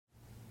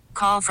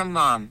Call from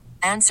mom.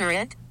 Answer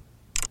it.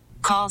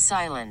 Call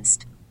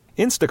silenced.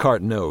 Instacart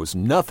knows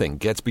nothing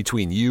gets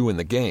between you and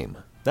the game.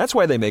 That's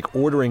why they make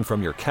ordering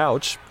from your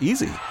couch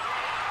easy.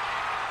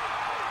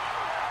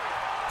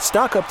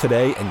 Stock up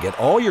today and get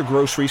all your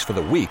groceries for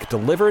the week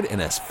delivered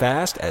in as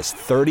fast as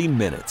 30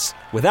 minutes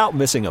without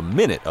missing a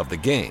minute of the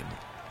game.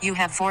 You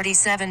have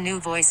 47 new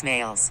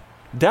voicemails.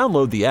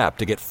 Download the app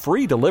to get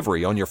free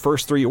delivery on your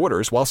first 3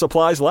 orders while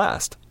supplies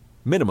last.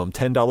 Minimum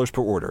 $10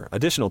 per order.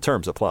 Additional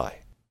terms apply.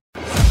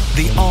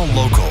 The All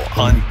Local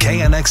on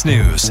KNX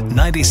News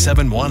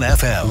 97.1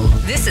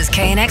 FM. This is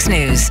KNX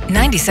News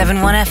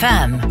 97.1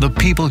 FM. The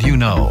people you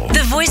know.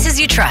 The voices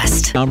you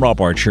trust. I'm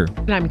Rob Archer.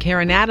 And I'm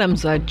Karen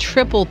Adams. A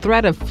triple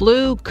threat of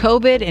flu,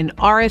 COVID, and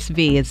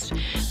RSV is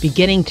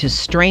beginning to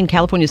strain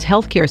California's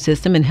healthcare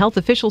system, and health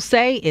officials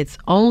say it's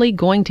only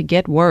going to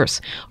get worse.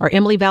 Our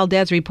Emily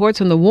Valdez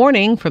reports on the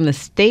warning from the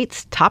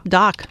state's top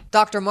doc.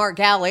 Dr. Mark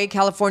Galley,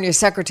 California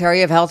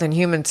Secretary of Health and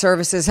Human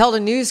Services, held a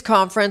news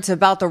conference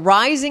about the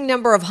rising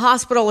number of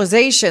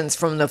hospitalizations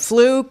from the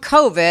flu,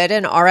 COVID,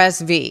 and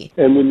RSV.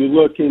 And when you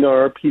look in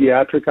our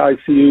pediatric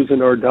ICUs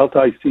and our adult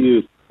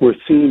ICUs, we're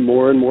seeing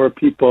more and more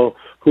people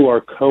who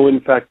are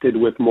co-infected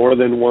with more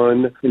than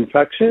one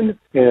infection,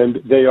 and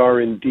they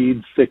are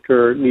indeed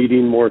sicker,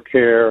 needing more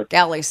care.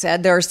 Galley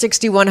said there are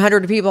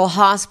 6,100 people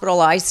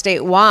hospitalized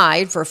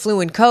statewide for flu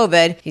and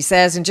COVID. He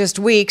says in just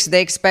weeks,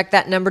 they expect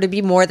that number to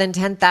be more than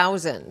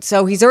 10,000.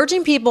 So he's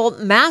urging people,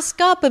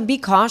 mask up and be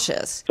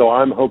cautious. So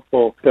I'm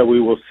hopeful that we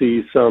will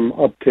see some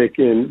uptick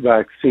in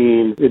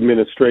vaccine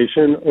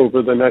administration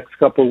over the next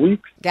couple of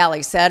weeks.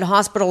 Galley said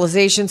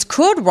hospitalizations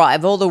could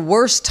rival the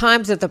worst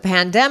times of the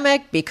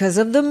pandemic because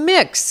of the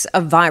mix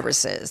of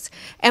viruses.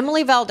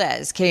 Emily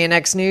Valdez,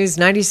 KNX News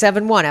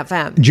 97.1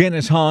 FM.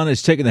 Janice Hahn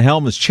has taken the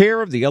helm as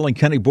chair of the LA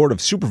County Board of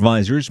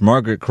Supervisors.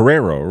 Margaret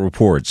Carrero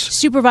reports.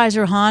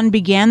 Supervisor Hahn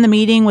began the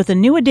meeting with a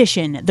new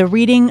addition, the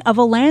reading of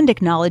a land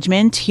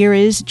acknowledgement. Here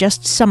is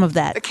just some of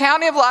that. The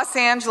County of Los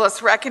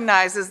Angeles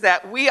recognizes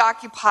that we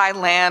occupy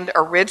land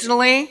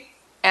originally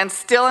and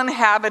still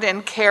inhabited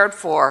and cared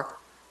for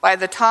by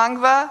the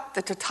Tongva,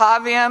 the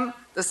Tataviam,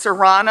 the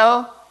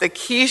Serrano, the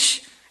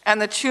Quiche, and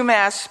the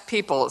Chumash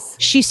peoples.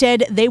 She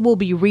said they will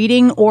be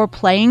reading or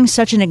playing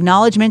such an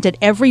acknowledgement at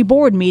every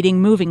board meeting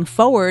moving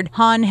forward.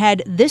 Hahn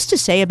had this to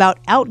say about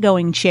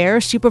outgoing chair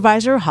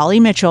Supervisor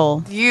Holly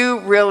Mitchell. You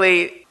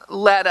really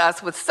led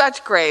us with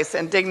such grace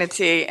and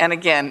dignity, and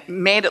again,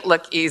 made it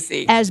look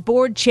easy. As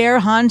board chair,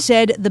 Hahn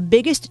said the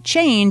biggest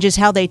change is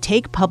how they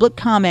take public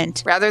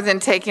comment. Rather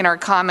than taking our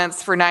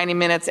comments for 90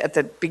 minutes at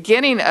the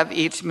beginning of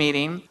each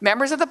meeting,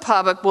 members of the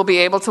public will be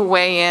able to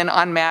weigh in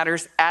on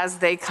matters as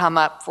they come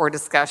up for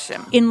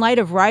discussion. In light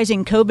of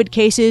rising COVID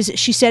cases,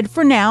 she said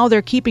for now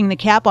they're keeping the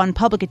cap on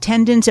public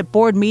attendance at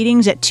board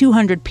meetings at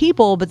 200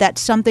 people, but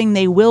that's something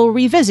they will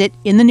revisit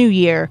in the new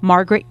year.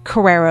 Margaret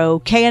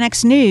Carrero,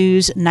 KNX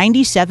News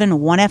 97.1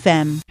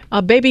 FM.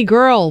 A baby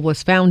girl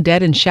was found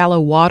dead in shallow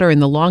water in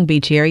the Long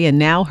Beach area, and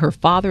now her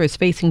father is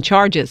facing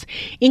charges.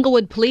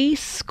 Inglewood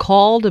police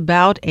called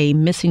about a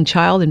missing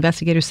child.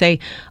 Investigators say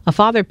a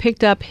father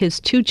picked up his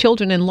 2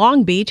 children in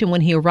Long Beach, and when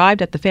he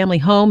arrived at the family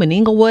home in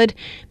Inglewood,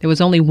 there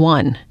was only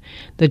one.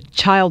 The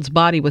child's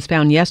body was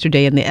found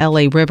yesterday in the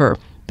LA River.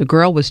 The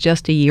girl was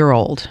just a year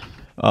old.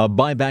 A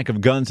buyback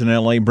of guns in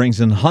L.A. brings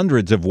in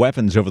hundreds of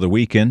weapons over the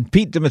weekend.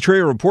 Pete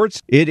Demetrio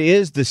reports it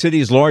is the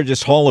city's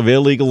largest haul of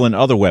illegal and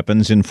other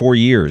weapons in 4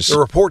 years. The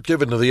report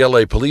given to the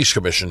L.A. Police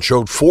Commission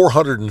showed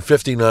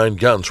 459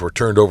 guns were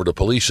turned over to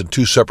police in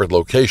 2 separate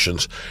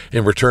locations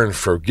in return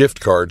for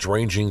gift cards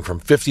ranging from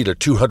 $50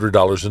 to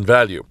 $200 in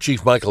value.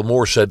 Chief Michael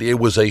Moore said it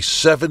was a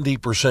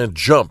 70%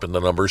 jump in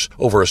the numbers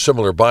over a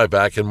similar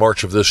buyback in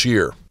March of this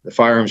year. The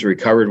firearms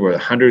recovered were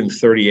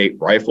 138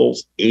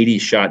 rifles, 80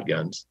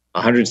 shotguns,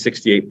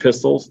 168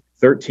 pistols,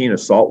 13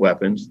 assault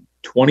weapons,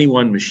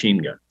 21 machine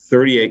guns,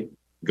 38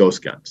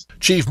 ghost guns.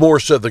 Chief Moore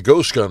said the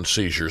ghost gun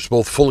seizures,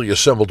 both fully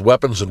assembled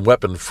weapons and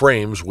weapon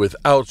frames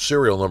without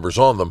serial numbers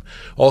on them,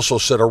 also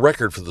set a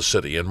record for the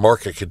city and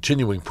mark a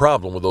continuing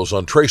problem with those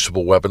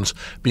untraceable weapons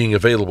being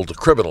available to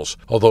criminals,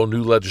 although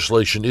new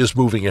legislation is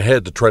moving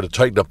ahead to try to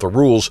tighten up the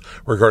rules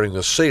regarding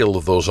the sale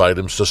of those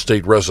items to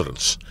state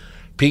residents.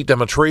 Pete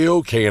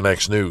Demetrio,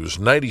 KNX News,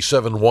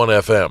 97.1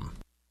 FM.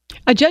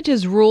 A judge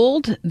has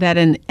ruled that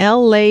an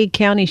L.A.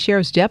 County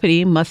Sheriff's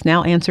deputy must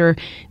now answer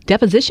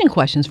deposition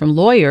questions from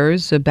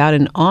lawyers about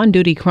an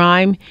on-duty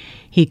crime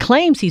he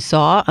claims he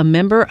saw a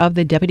member of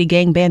the deputy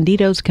gang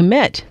Banditos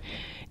commit.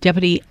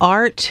 Deputy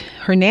Art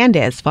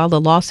Hernandez filed a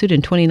lawsuit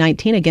in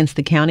 2019 against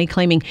the county,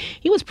 claiming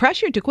he was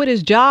pressured to quit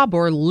his job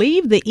or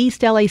leave the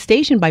East LA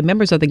station by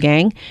members of the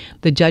gang.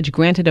 The judge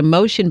granted a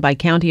motion by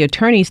county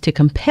attorneys to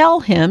compel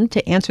him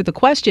to answer the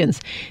questions,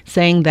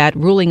 saying that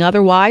ruling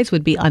otherwise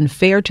would be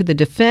unfair to the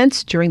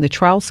defense during the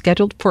trial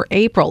scheduled for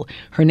April.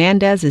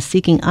 Hernandez is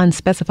seeking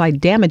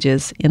unspecified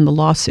damages in the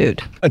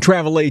lawsuit. A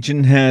travel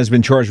agent has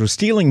been charged with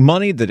stealing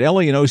money that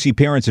LA and OC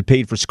parents had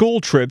paid for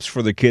school trips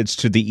for the kids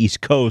to the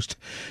East Coast.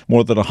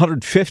 More than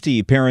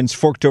 150 parents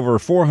forked over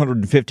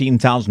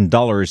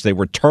 $415,000. They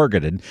were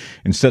targeted.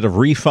 Instead of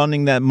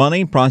refunding that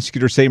money,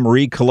 prosecutors say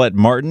Marie Colette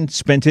Martin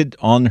spent it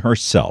on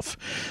herself.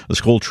 The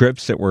school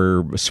trips that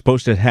were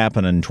supposed to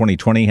happen in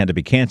 2020 had to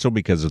be canceled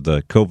because of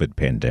the COVID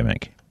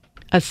pandemic.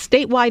 A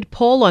statewide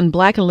poll on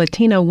Black and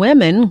Latino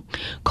women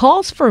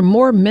calls for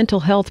more mental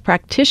health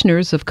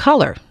practitioners of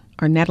color.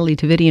 Our Natalie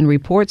Tavidian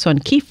reports on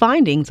key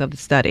findings of the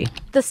study.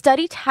 The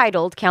study,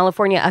 titled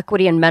California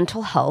Equity and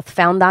Mental Health,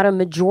 found that a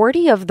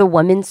majority of the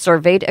women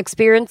surveyed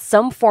experienced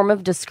some form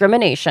of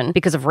discrimination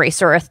because of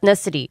race or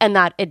ethnicity, and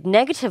that it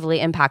negatively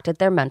impacted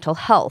their mental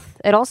health.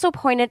 It also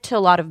pointed to a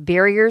lot of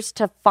barriers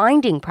to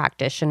finding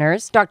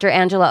practitioners. Dr.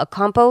 Angela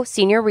Ocampo,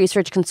 senior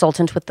research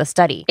consultant with the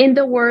study. In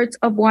the words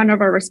of one of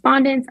our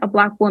respondents, a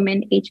Black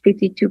woman, age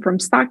 52 from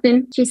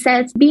Stockton, she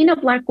says, being a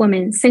Black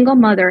woman, single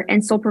mother,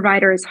 and sole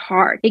provider is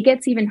hard. It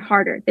gets even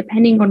harder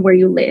depending on where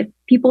you live.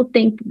 People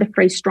think the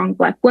phrase strong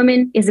Black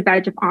woman is a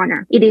badge of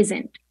honor. It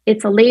isn't.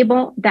 It's a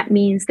label that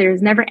means there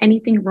is never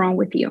anything wrong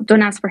with you.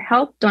 Don't ask for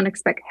help. Don't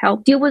expect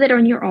help. Deal with it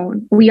on your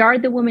own. We are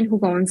the women who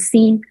go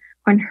unseen,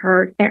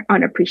 unheard, and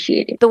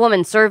unappreciated. The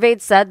women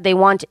surveyed said they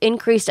want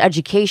increased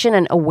education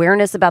and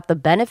awareness about the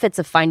benefits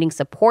of finding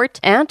support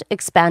and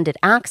expanded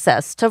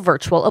access to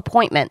virtual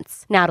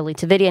appointments. Natalie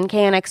Tavidian,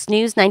 KNX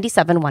News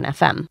 97.1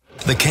 FM.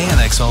 The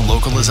KNX All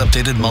Local is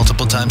updated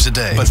multiple times a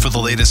day. But for the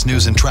latest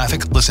news and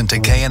traffic, listen to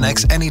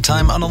KNX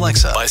anytime on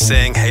Alexa by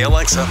saying, "Hey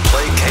Alexa,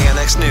 play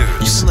KNX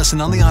News." You can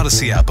listen on the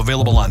Odyssey app,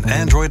 available on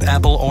Android,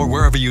 Apple, or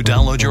wherever you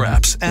download your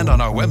apps, and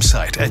on our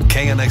website at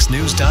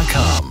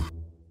knxnews.com.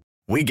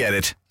 We get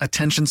it.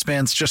 Attention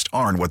spans just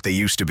aren't what they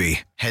used to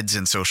be. Heads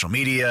in social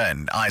media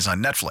and eyes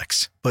on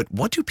Netflix. But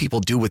what do people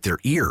do with their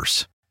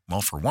ears?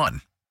 Well, for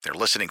one, they're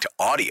listening to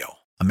audio.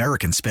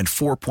 Americans spend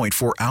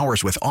 4.4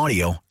 hours with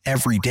audio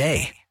every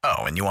day. Oh,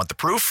 and you want the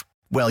proof?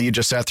 Well, you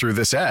just sat through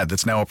this ad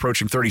that's now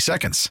approaching 30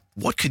 seconds.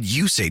 What could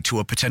you say to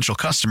a potential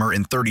customer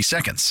in 30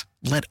 seconds?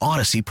 Let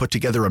Odyssey put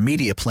together a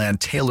media plan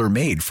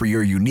tailor-made for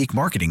your unique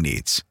marketing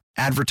needs.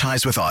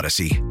 Advertise with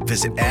Odyssey.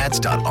 Visit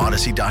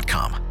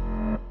ads.odyssey.com.